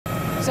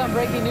Some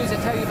breaking news to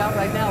tell you about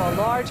right now. A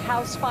large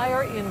house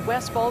fire in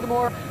West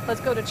Baltimore.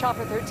 Let's go to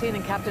Chopper 13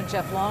 and Captain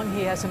Jeff Long.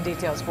 He has some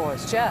details for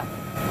us. Jeff.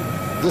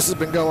 This has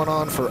been going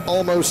on for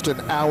almost an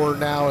hour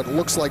now. It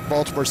looks like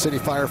Baltimore City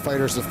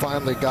firefighters have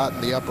finally gotten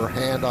the upper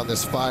hand on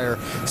this fire.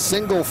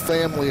 Single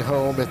family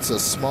home. It's a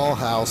small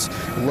house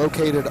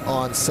located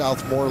on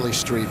South Morley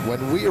Street.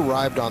 When we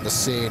arrived on the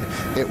scene,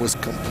 it was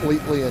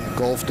completely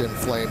engulfed in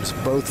flames.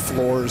 Both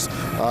floors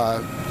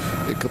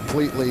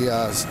completely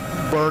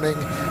burning,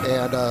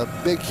 and a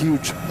big,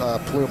 huge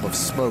plume of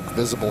smoke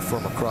visible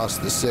from across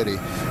the city.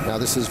 Now,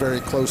 this is very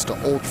close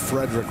to Old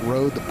Frederick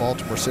Road. The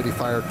Baltimore City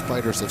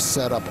firefighters have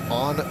set up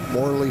on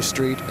Morley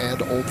Street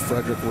and Old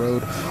Frederick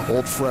Road.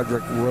 Old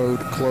Frederick Road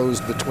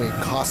closed between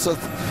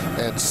Kossuth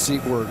and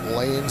Seaward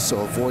Lane,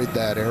 so avoid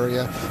that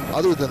area.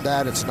 Other than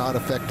that, it's not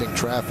affecting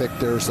traffic.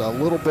 There's a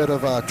little bit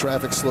of a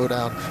traffic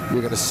slowdown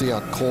you're going to see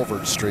on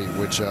Culvert Street,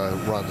 which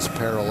runs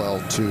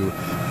parallel to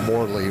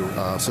Morley,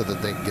 so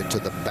that they can get to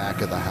the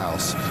back of the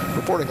house.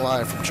 Reporting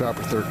live from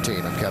Chopper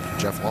 13, I'm Captain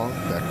Jeff Long.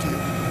 Back to you.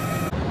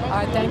 All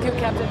right, thank you,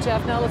 Captain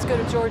Jeff. Now let's go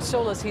to George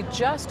Solis. He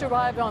just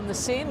arrived on the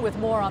scene with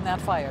more on that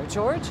fire.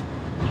 George?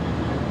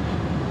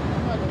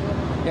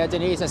 Yeah,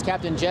 Denise, as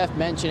Captain Jeff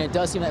mentioned, it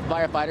does seem that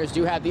firefighters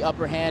do have the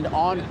upper hand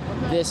on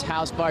this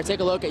house fire. Take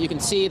a look. You can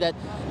see that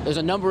there's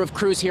a number of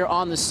crews here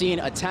on the scene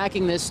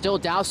attacking this, still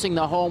dousing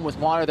the home with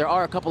water. There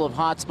are a couple of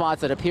hot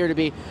spots that appear to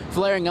be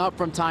flaring up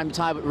from time to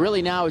time, but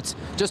really now it's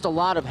just a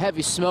lot of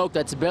heavy smoke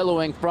that's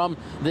billowing from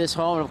this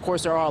home. And of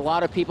course, there are a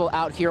lot of people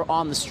out here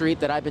on the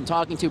street that I've been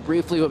talking to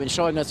briefly who have been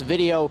showing us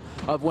video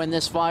of when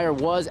this fire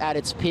was at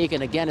its peak.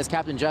 And again, as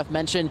Captain Jeff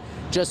mentioned,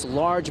 just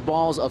large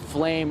balls of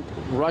flame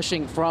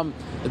rushing from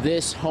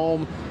this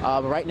home.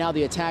 Right now,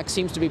 the attack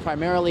seems to be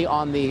primarily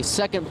on the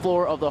second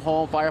floor of the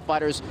home.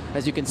 Firefighters,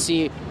 as you can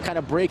see, kind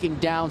of breaking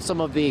down some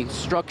of the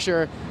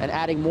structure and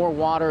adding more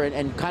water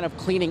and kind of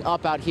cleaning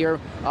up out here.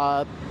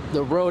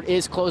 The road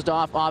is closed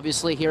off,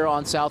 obviously, here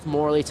on South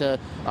Morley to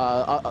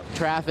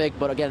traffic.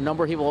 But again, a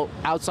number of people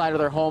outside of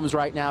their homes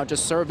right now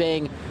just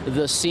surveying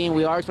the scene.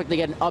 We are expecting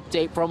to get an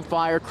update from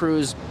fire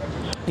crews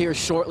here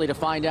shortly to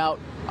find out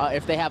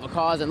if they have a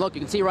cause. And look,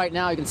 you can see right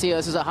now, you can see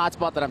this is a hot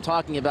spot that I'm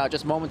talking about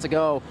just moments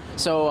ago.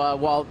 So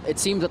while it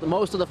seems that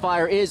most of the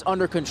fire is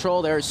under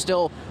control, there's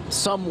still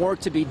some work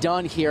to be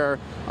done here.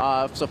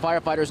 So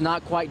firefighters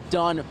not quite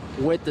done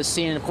with the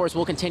scene. And of course,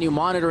 we'll continue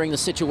monitoring the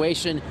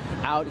situation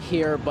out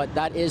here, but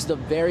that is the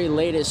very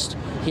latest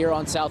here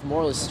on South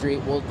Morley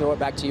Street. We'll throw it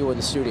back to you in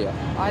the studio.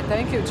 All right,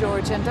 thank you,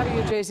 George. And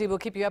WJZ will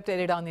keep you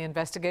updated on the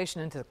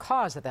investigation into the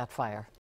cause of that fire.